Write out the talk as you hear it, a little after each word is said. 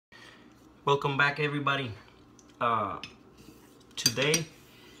Welcome back, everybody. Today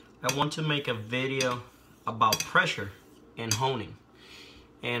I want to make a video about pressure and honing.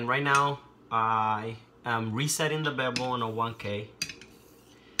 And right now I am resetting the bevel on a 1K.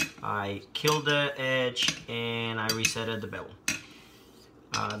 I killed the edge and I resetted the bevel.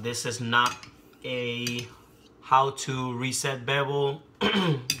 This is not a how to reset bevel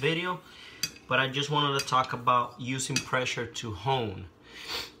video, but I just wanted to talk about using pressure to hone.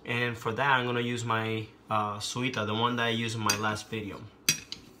 And for that, I'm going to use my Suita, the one that I used in my last video.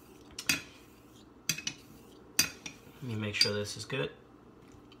 Let me make sure this is good.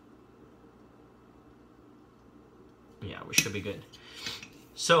 Yeah, we should be good.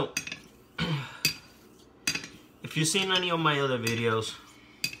 So, if you've seen any of my other videos,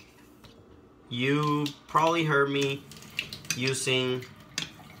 you probably heard me using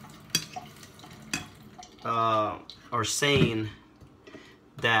or saying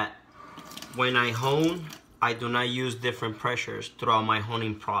that when I hone, I do not use different pressures throughout my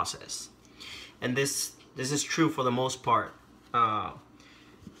honing process. And this is true for the most part.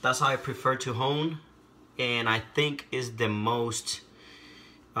 That's how I prefer to hone, and I think is the most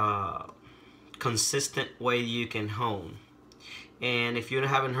consistent way you can hone. And if you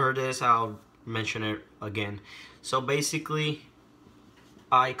haven't heard this, I'll mention it again. So basically,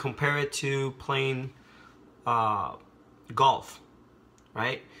 I compare it to playing golf.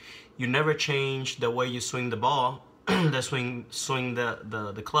 Right? You never change the way you swing the ball, swing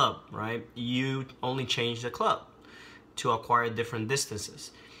the club, right? You only change the club to acquire different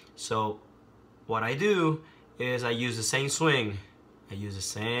distances. So what I do is I use the same swing, I use the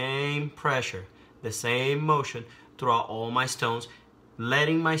same pressure, the same motion throughout all my stones,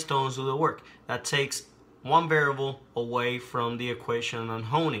 letting my stones do the work. That takes one variable away from the equation on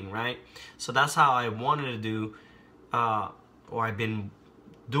honing, right? So that's how I wanted to do, or I've been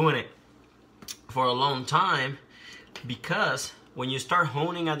doing it for a long time, because when you start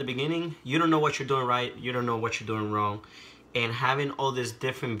honing at the beginning, you don't know what you're doing right, you don't know what you're doing wrong, and having all these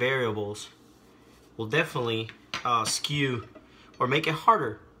different variables will definitely skew or make it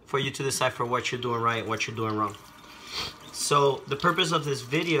harder for you to decipher what you're doing right and what you're doing wrong. So the purpose of this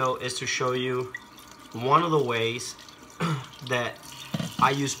video is to show you one of the ways that I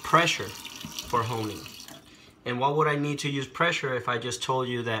use pressure for honing. And what would I need to use pressure if I just told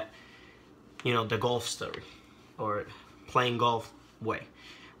you that, you know, the golf story or playing golf way?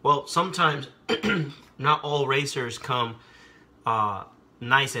 Well, sometimes not all racers come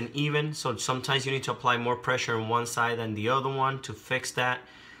nice and even, so sometimes you need to apply more pressure on one side than the other one to fix that.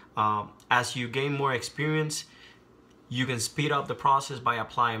 As you gain more experience, you can speed up the process by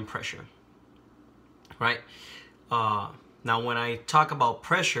applying pressure, right? Now, when I talk about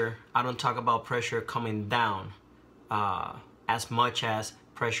pressure, I don't talk about pressure coming down as much as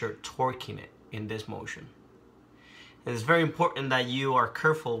pressure torquing it in this motion. And it's very important that you are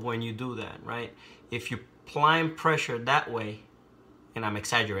careful when you do that, right? If you're applying pressure that way, and I'm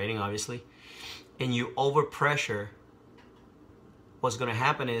exaggerating obviously, and you overpressure, what's gonna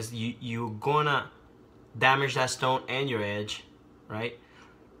happen is you're gonna damage that stone and your edge, right?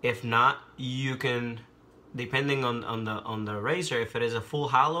 If not, you can, depending on the razor, if it is a full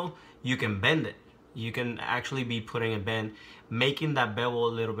hollow, you can bend it. You can actually be putting a bend, making that bevel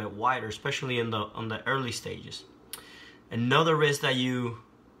a little bit wider, especially on the early stages. Another risk that you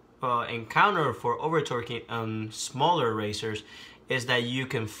encounter for over torquing on smaller racers is that you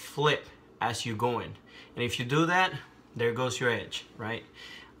can flip as you go in, and if you do that, there goes your edge, right?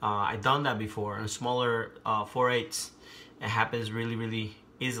 I've done that before on smaller 4/8. It happens really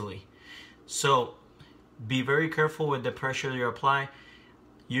easily. So be very careful with the pressure you apply.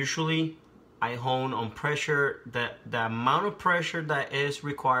 Usually I hone on pressure, that the amount of pressure that is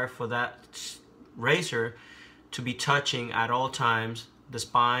required for that razor to be touching at all times the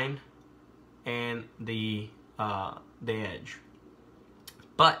spine and the edge.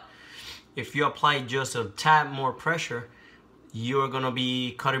 But if you apply just a tad more pressure, you're gonna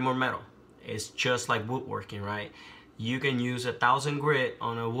be cutting more metal. It's just like woodworking, right? You can use 1,000 grit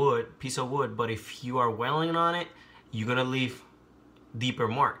on a piece of wood, but if you are welding on it, you're gonna leave deeper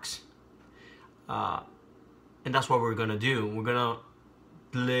marks. And that's what we're gonna do. We're gonna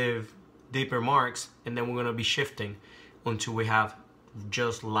leave deeper marks, and then we're gonna be shifting until we have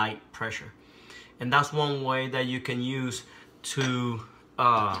just light pressure. And that's one way that you can use to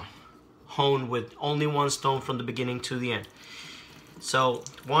hone with only one stone from the beginning to the end. So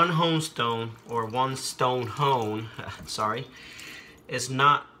one hone stone, or one stone hone, sorry, is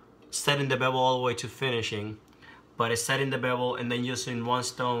not setting the bevel all the way to finishing, but it's setting the bevel and then using one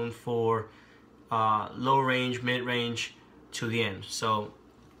stone for low range, mid range to the end. So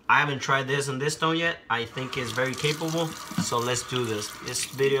I haven't tried this on this stone yet. I think it's very capable, so let's do this. This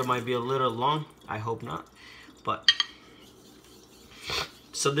video might be a little long. I hope not. But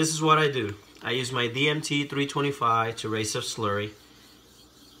so this is what I do. I use my DMT 325 to raise up slurry.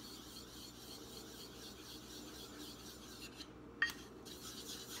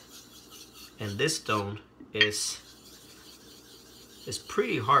 And this stone is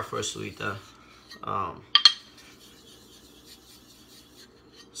pretty hard for a Suita.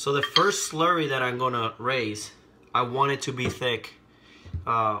 So the first slurry that I'm gonna raise, I want it to be thick,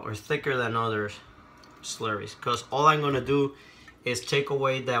 or thicker than other slurries, because all I'm gonna do is take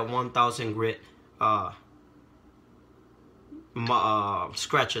away that 1000 grit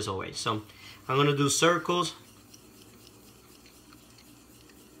scratches away. So I'm gonna do circles.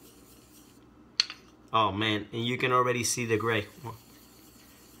 Oh man, and you can already see the gray.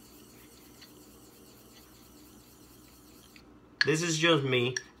 This is just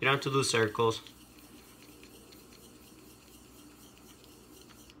me. You don't have to do circles.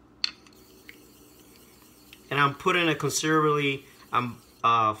 And I'm putting a considerably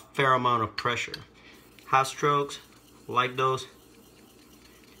fair amount of pressure. Half strokes, like those.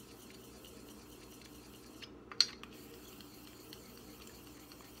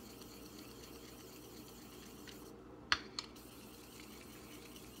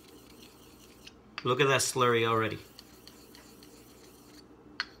 Look at that slurry already.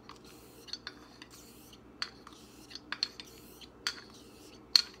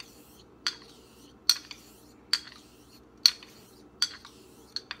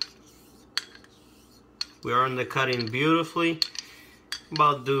 We are on the cutting beautifully.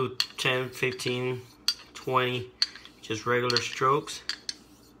 About do 10, 15, 20, just regular strokes.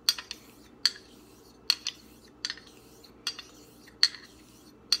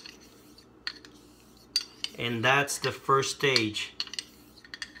 And that's the first stage.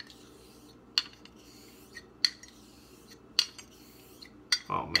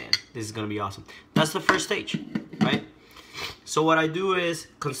 Oh man, this is gonna be awesome. That's the first stage, right? So what I do is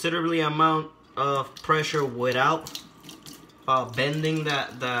considerably amount of pressure without bending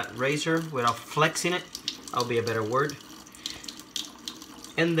that razor, without flexing it. That'll be a better word.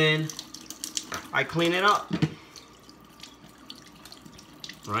 And then I clean it up,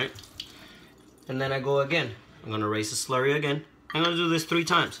 right? And then I go again. I'm gonna raise the slurry again. I'm gonna do this 3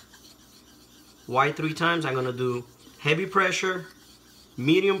 times. Why 3 times? I'm gonna do heavy pressure,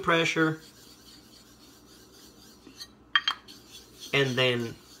 medium pressure, and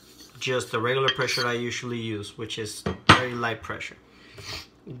then just the regular pressure I usually use, which is very light pressure.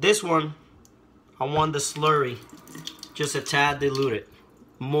 This one, I want the slurry just a tad diluted,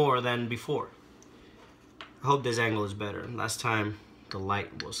 more than before. I hope this angle is better. Last time the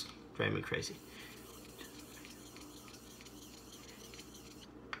light was driving me crazy.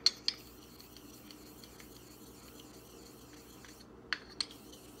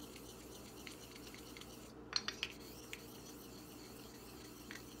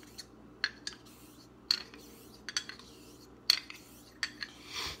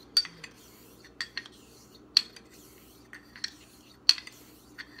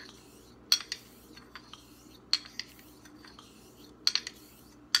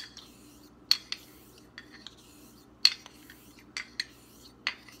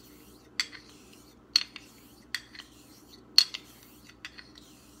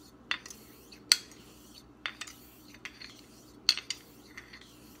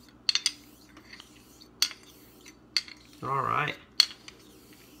 All right.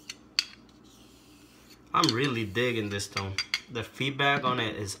 I'm really digging this stone. The feedback on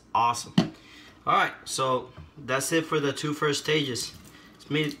it is awesome. All right, so that's it for the 2 first stages.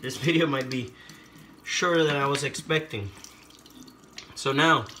 This video might be shorter than I was expecting. So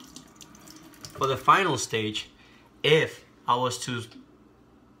now, for the final stage, if I was to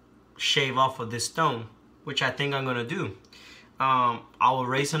shave off of this stone, which I think I'm gonna do, I will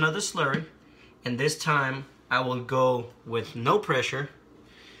raise another slurry, and this time I will go with no pressure,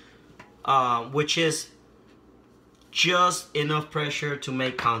 which is just enough pressure to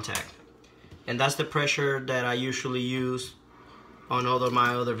make contact. And that's the pressure that I usually use on all of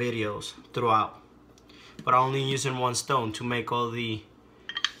my other videos throughout. But I'm only using 1 stone to make all the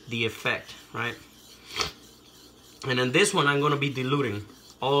effect, right? And then this one I'm gonna be diluting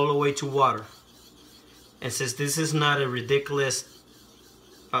all the way to water. And since this is not a ridiculous,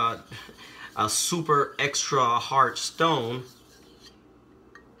 a super extra hard stone,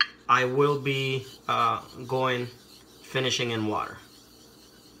 I will be finishing in water.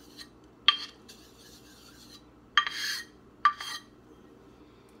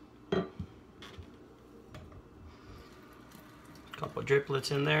 Couple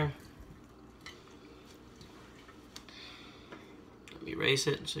driplets in there. Let me erase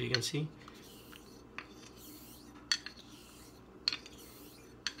it so you can see.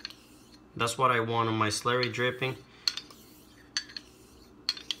 That's what I want on my slurry dripping.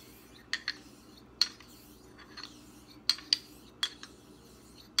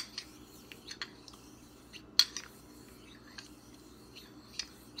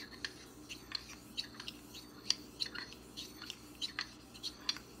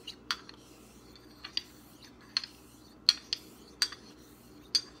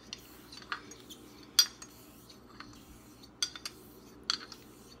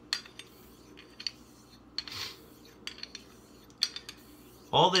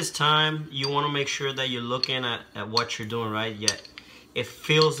 All this time, you want to make sure that you're looking at what you're doing, right? Yet it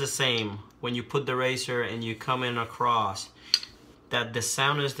feels the same when you put the razor and you come in across, that the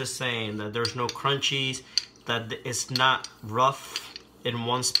sound is the same, that there's no crunchies, that it's not rough in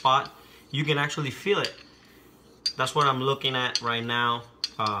one spot. You can actually feel it. That's what I'm looking at right now.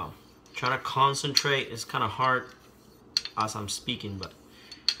 Trying to concentrate. It's kind of hard as I'm speaking, but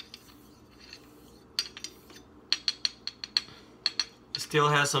still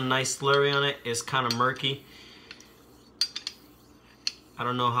has some nice slurry on it. It's kind of murky. I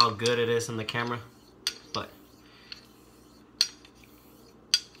don't know how good it is in the camera, but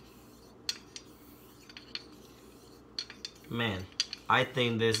man, I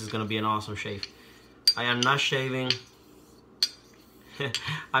think this is gonna be an awesome shave. I am not shaving.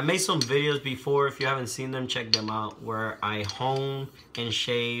 I made some videos before. If you haven't seen them, check them out, where I hone and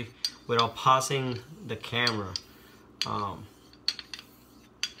shave without pausing the camera.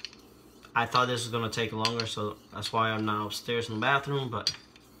 I thought this was gonna take longer, so that's why I'm now upstairs in the bathroom. But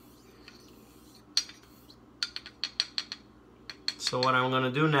so what I'm gonna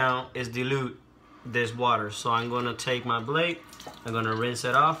do now is dilute this water. So I'm gonna take my blade, I'm gonna rinse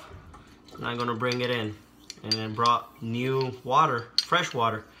it off, and I'm gonna bring it in. And it brought new water, fresh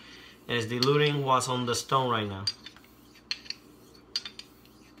water, and it's diluting what's on the stone right now.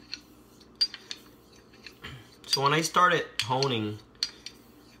 So when I started honing,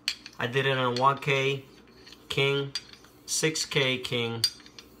 I did it on 1K King, 6K King,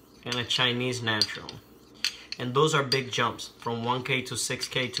 and a Chinese natural. And those are big jumps from 1K to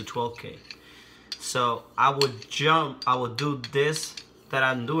 6K to 12K. So I would do this that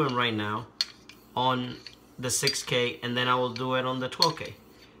I'm doing right now on the 6K, and then I will do it on the 12K.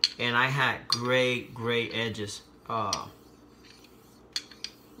 And I had great edges. You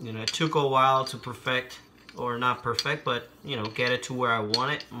know, it took a while to perfect, or not perfect, but you know, get it to where I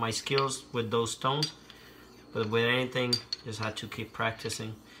want it, my skills with those stones. But with anything, just had to keep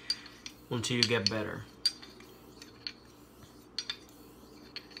practicing until you get better.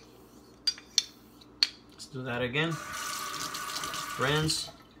 Let's do that again.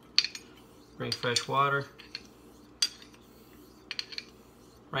 Rinse, bring fresh water.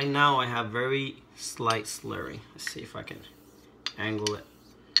 Right now I have very slight slurry. Let's see if I can angle it.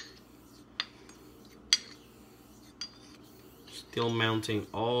 Still mounting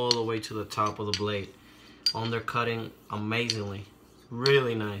all the way to the top of the blade. Undercutting amazingly.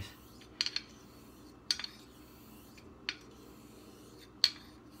 Really nice.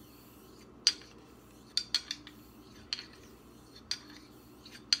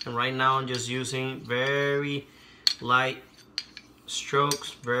 And right now I'm just using very light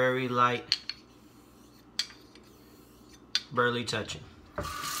strokes, very light, barely touching.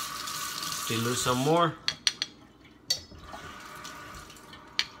 Dilute some more.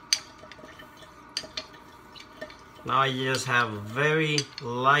 Now I just have a very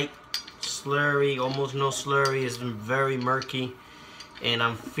light slurry, almost no slurry. It's very murky, and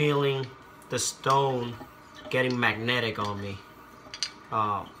I'm feeling the stone getting magnetic on me.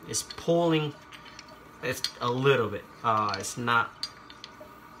 It's pulling. It's a little bit. It's not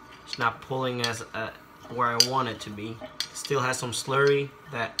pulling as where I want it to be. Still has some slurry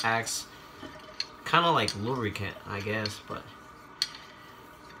that acts kind of like lubricant, I guess, but.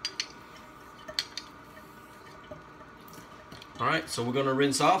 Alright, so we're gonna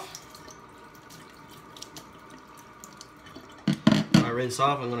rinse off. When I rinse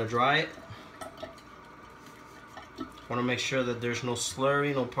off, I'm gonna dry it. Wanna make sure that there's no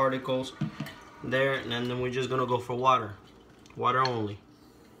slurry, no particles there, and then we're just gonna go for water. Water only.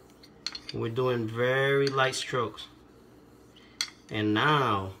 We're doing very light strokes. And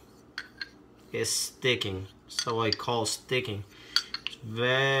now it's sticking. That's what I call sticking. It's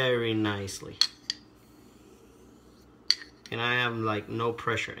very nicely. And I have like no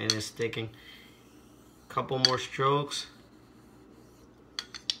pressure, and it's sticking. Couple more strokes.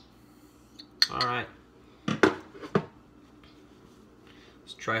 All right.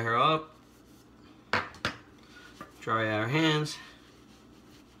 Dry her up. Dry our hands.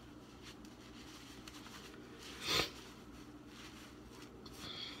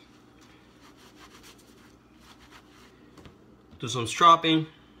 Do some stropping.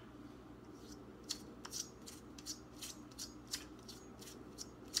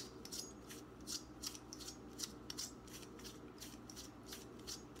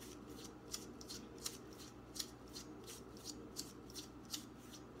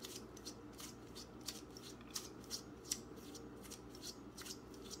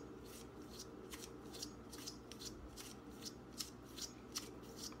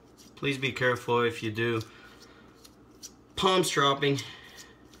 Please be careful if you do palm stropping.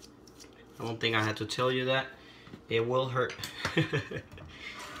 I don't think I had to tell you that. It will hurt.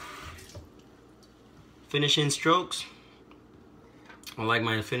 Finishing strokes. I like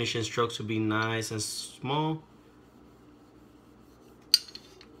my finishing strokes to be nice and small.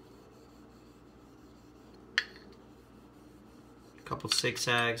 A couple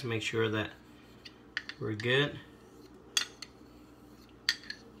zigzags, make sure that we're good.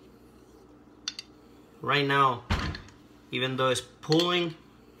 Right now, even though it's pulling,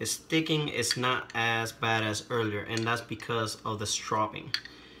 it's sticking, it's not as bad as earlier, and that's because of the stropping.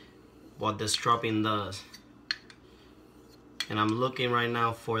 What the stropping does. And I'm looking right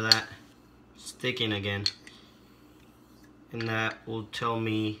now for that sticking again. And that will tell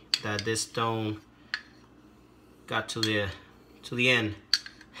me that this stone got to the end.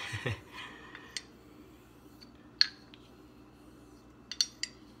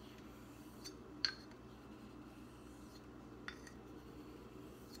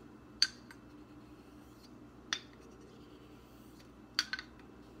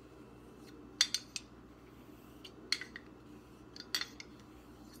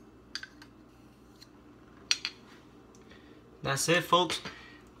 That's it, folks.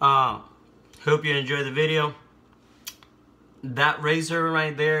 Hope you enjoyed the video. That razor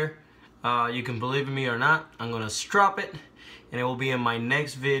right there, you can believe in me or not, I'm gonna strop it and it will be in my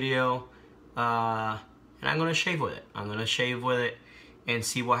next video, and I'm gonna shave with it. I'm gonna shave with it and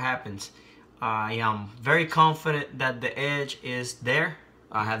see what happens. I am very confident that the edge is there.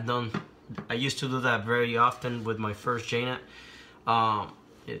 I used to do that very often with my first J-Net,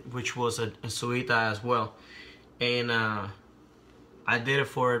 which was a Suita as well, and I did it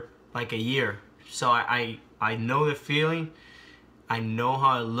for like a year, so I know the feeling. I know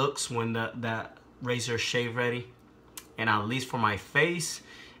how it looks when that razor is shave ready, and at least for my face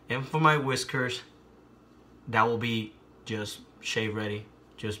and for my whiskers, that will be just shave ready,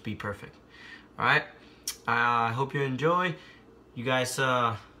 just be perfect. All right, I hope you enjoy. You guys,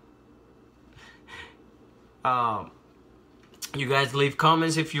 you guys leave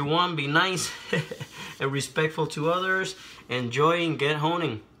comments if you want. Be nice and respectful to others. Enjoy and get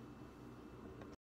honing.